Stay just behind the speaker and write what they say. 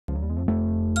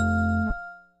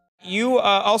you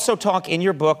also talk in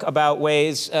your book about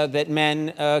ways that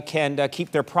men can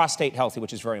keep their prostate healthy,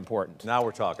 which is very important. Now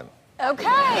we're talking. Okay,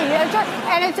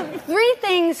 and three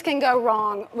things can go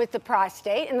wrong with the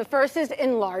prostate, and the first is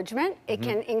enlargement. It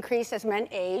can increase as men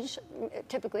age,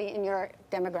 typically in your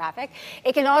demographic.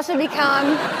 It can also become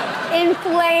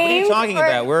inflamed. What are you talking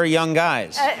about? We're young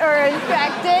guys. Or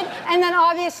infected, and then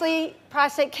obviously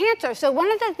prostate cancer. So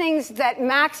one of the things that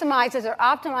maximizes or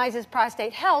optimizes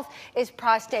prostate health is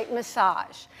prostate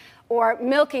massage, or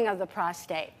milking of the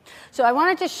prostate. So I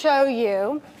wanted to show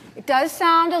you. It does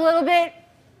sound a little bit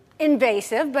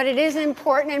invasive, but it is an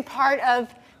important and part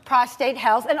of prostate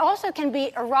health, and also can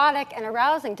be erotic and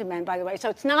arousing to men, by the way. So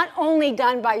it's not only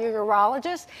done by your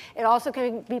urologist, it also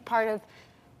can be part of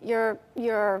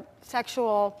your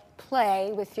sexual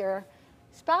play with your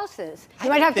spouses. You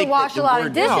might have to wash a lot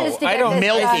of dishes to get this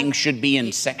Milking should be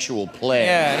in sexual play.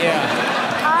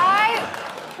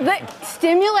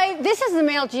 Stimulate, this is the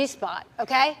male G-spot,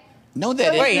 okay? No,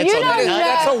 that wait, isn't.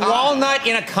 That's a walnut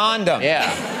in a condom.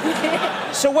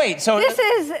 Yeah. So wait, so this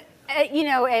is,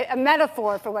 a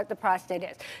metaphor for what the prostate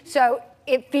is. So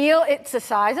it's the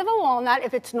size of a walnut.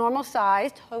 If it's normal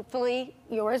sized, hopefully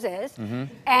yours is,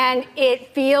 and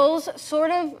it feels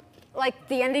sort of like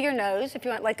the end of your nose, if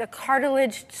you want, like a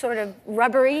cartilage, sort of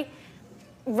rubbery,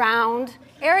 round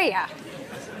area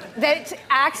that's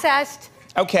accessed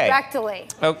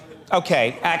rectally.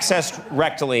 Okay, accessed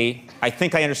rectally. I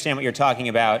think I understand what you're talking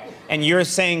about. And you're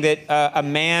saying that a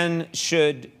man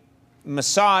should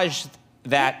massage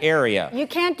that area. You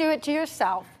can't do it to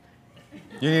yourself.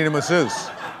 You need a masseuse.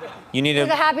 You need There's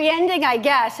a happy ending, I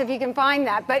guess, if you can find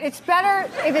that. But it's better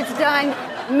if it's done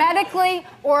medically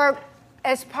or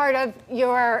as part of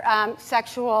your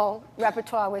sexual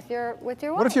repertoire with your wife.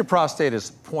 What if your prostate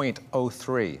is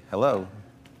 0.03? Hello?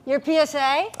 Your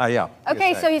PSA? Yeah.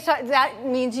 Okay, PSA. so that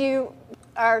means you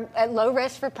are at low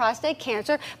risk for prostate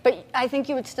cancer, but I think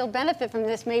you would still benefit from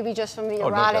this, maybe just from the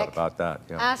erotic no doubt about that,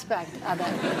 aspect of it.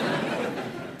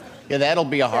 Yeah, that'll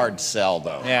be a hard sell,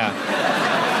 though. Yeah.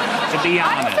 To be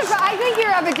honest. I think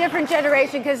you're of a different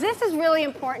generation, because this is really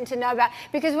important to know about.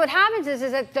 Because what happens is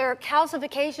that there are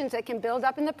calcifications that can build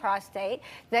up in the prostate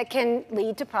that can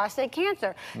lead to prostate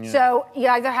cancer. Yeah. So you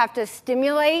either have to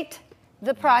stimulate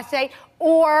the prostate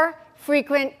or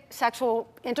frequent sexual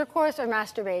intercourse or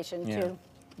masturbation too.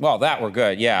 Well, that we're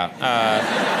good, yeah.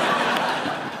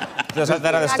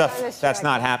 That other stuff, that's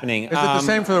not happening. Is it the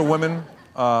same for the women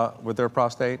with their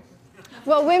prostate?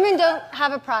 Well, women don't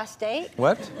have a prostate.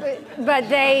 What? But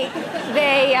they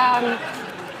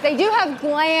do have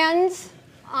glands,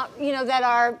 that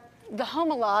are the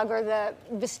homologue or the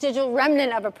vestigial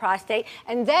remnant of a prostate,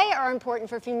 and they are important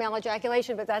for female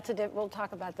ejaculation. But we'll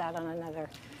talk about that on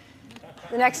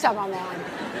the next time I'm on.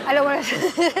 I don't want to.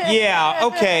 Yeah.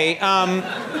 Okay.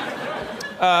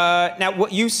 Now,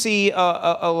 what you see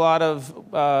a lot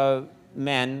of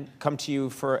men come to you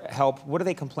for help. What do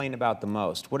they complain about the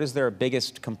most? What is their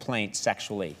biggest complaint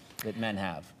sexually that men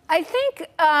have? I think,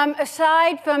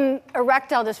 aside from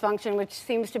erectile dysfunction, which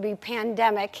seems to be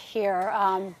pandemic here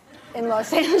in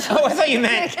Los Angeles. Oh, I thought you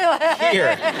meant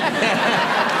here.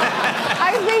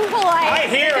 I was being polite. I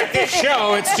hear at this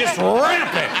show it's just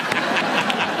rampant.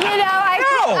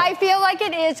 I feel like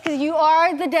it is, because you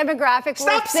are the demographic.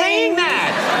 Stop saying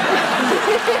that!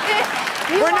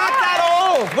 We're not that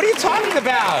old. What are you talking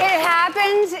about? It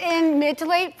happens in mid to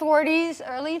late 40s,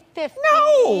 early 50s.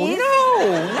 No.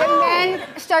 When men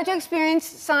start to experience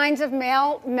signs of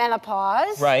male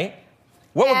menopause. Right.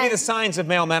 What would be the signs of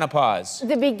male menopause?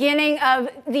 The beginning of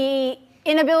the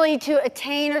inability to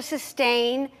attain or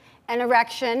sustain an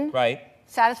erection. Right.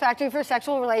 Satisfactory for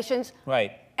sexual relations.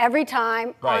 Right. Every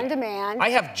time, on demand. I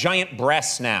have giant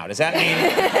breasts now. Does that mean?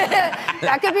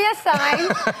 That could be a sign.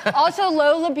 Also,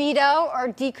 low libido or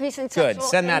decrease in sexual Good.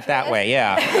 Send that way,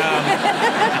 yeah.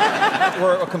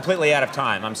 We're completely out of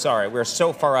time. I'm sorry. We're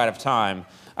so far out of time.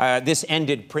 This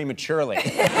ended prematurely.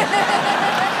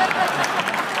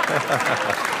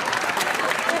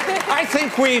 I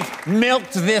think we've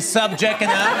milked this subject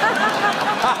enough.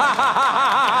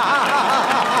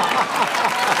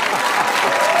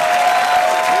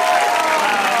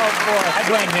 I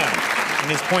blame him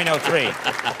and his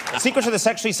 .03. Secrets of the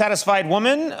Sexually Satisfied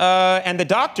Woman and the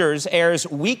Doctors airs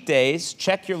weekdays.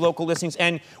 Check your local listings.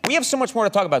 And we have so much more to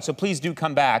talk about, so please do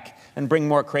come back and bring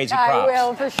more crazy props. I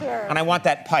will, for sure. And I want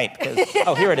that pipe, 'cause,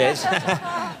 oh, here it is.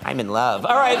 I'm in love.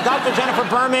 All right, Dr. Jennifer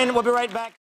Berman, we'll be right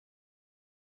back.